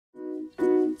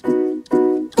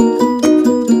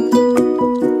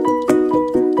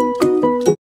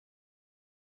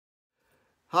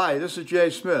Hi, this is Jay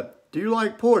Smith. Do you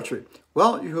like poetry?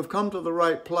 Well, you have come to the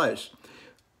right place.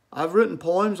 I've written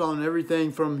poems on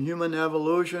everything from human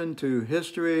evolution to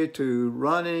history to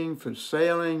running, for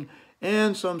sailing,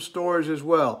 and some stories as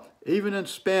well, even in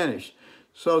Spanish.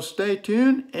 So stay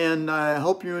tuned, and I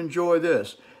hope you enjoy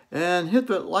this. And hit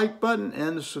the like button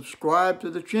and subscribe to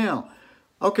the channel.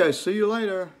 Okay, see you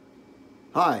later.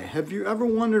 Hi, have you ever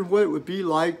wondered what it would be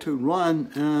like to run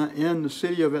in the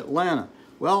city of Atlanta?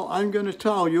 Well, I'm going to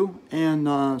tell you, and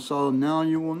so now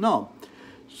you will know.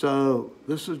 So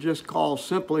this is just called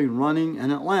simply running in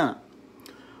Atlanta.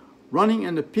 Running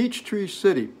in the Peachtree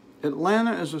City.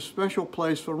 Atlanta is a special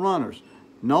place for runners.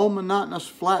 No monotonous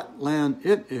flat land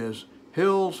it is.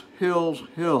 Hills, hills,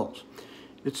 hills.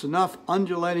 It's enough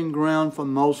undulating ground for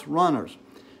most runners.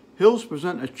 Hills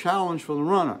present a challenge for the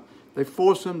runner. They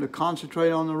force them to concentrate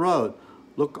on the road.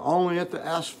 Look only at the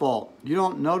asphalt. You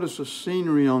don't notice the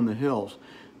scenery on the hills.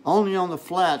 Only on the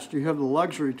flats do you have the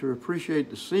luxury to appreciate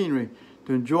the scenery,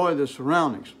 to enjoy the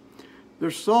surroundings.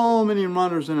 There's so many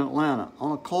runners in Atlanta.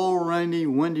 On a cold, rainy,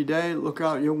 windy day, look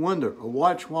out your window or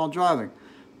watch while driving.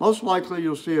 Most likely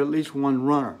you'll see at least one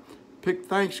runner. Pick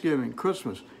Thanksgiving,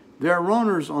 Christmas. There are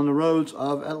runners on the roads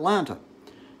of Atlanta.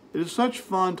 It is such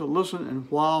fun to listen and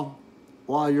while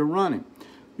you're running.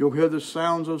 You'll hear the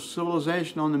sounds of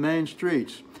civilization on the main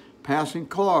streets, passing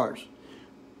cars.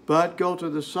 But go to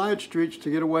the side streets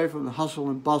to get away from the hustle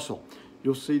and bustle.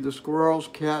 You'll see the squirrels,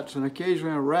 cats, and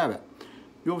occasionally a rabbit.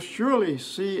 You'll surely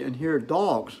see and hear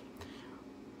dogs.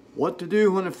 What to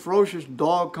do when a ferocious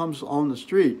dog comes on the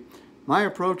street? My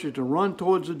approach is to run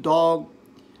towards the dog,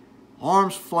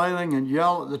 arms flailing, and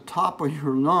yell at the top of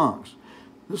your lungs.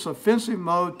 This offensive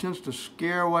mode tends to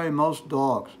scare away most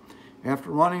dogs.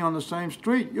 After running on the same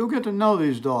street, you'll get to know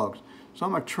these dogs.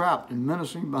 Some are trapped and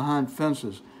menacing behind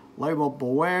fences, labeled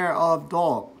 "Beware of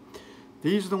Dog."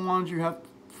 These are the ones you have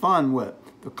fun with.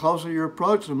 The closer you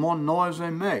approach, the more noise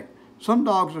they make. Some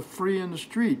dogs are free in the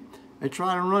street. They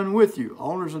try to run with you.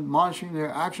 Owners admonishing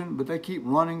their action, but they keep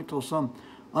running until some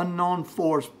unknown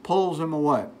force pulls them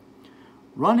away.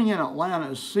 Running in Atlanta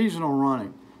is seasonal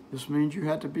running. This means you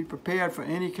have to be prepared for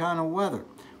any kind of weather,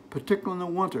 particularly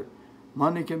in the winter.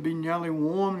 Monday can be nearly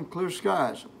warm and clear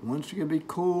skies. Wednesday can be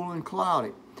cool and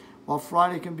cloudy, while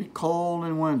Friday can be cold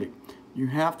and windy. You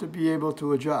have to be able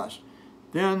to adjust.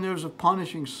 Then there's a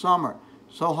punishing summer,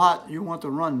 so hot you want to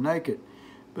run naked.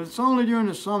 But it's only during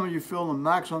the summer you feel the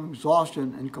maximum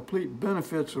exhaustion and complete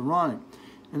benefits of running.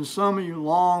 In the summer you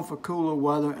long for cooler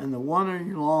weather, and in the winter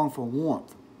you long for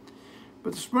warmth.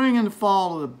 But the spring and the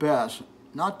fall are the best.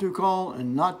 Not too cold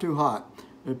and not too hot.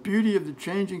 The beauty of the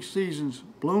changing seasons,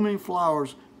 blooming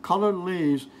flowers, colored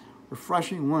leaves,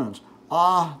 refreshing winds.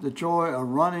 Ah, the joy of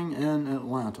running in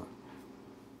Atlanta.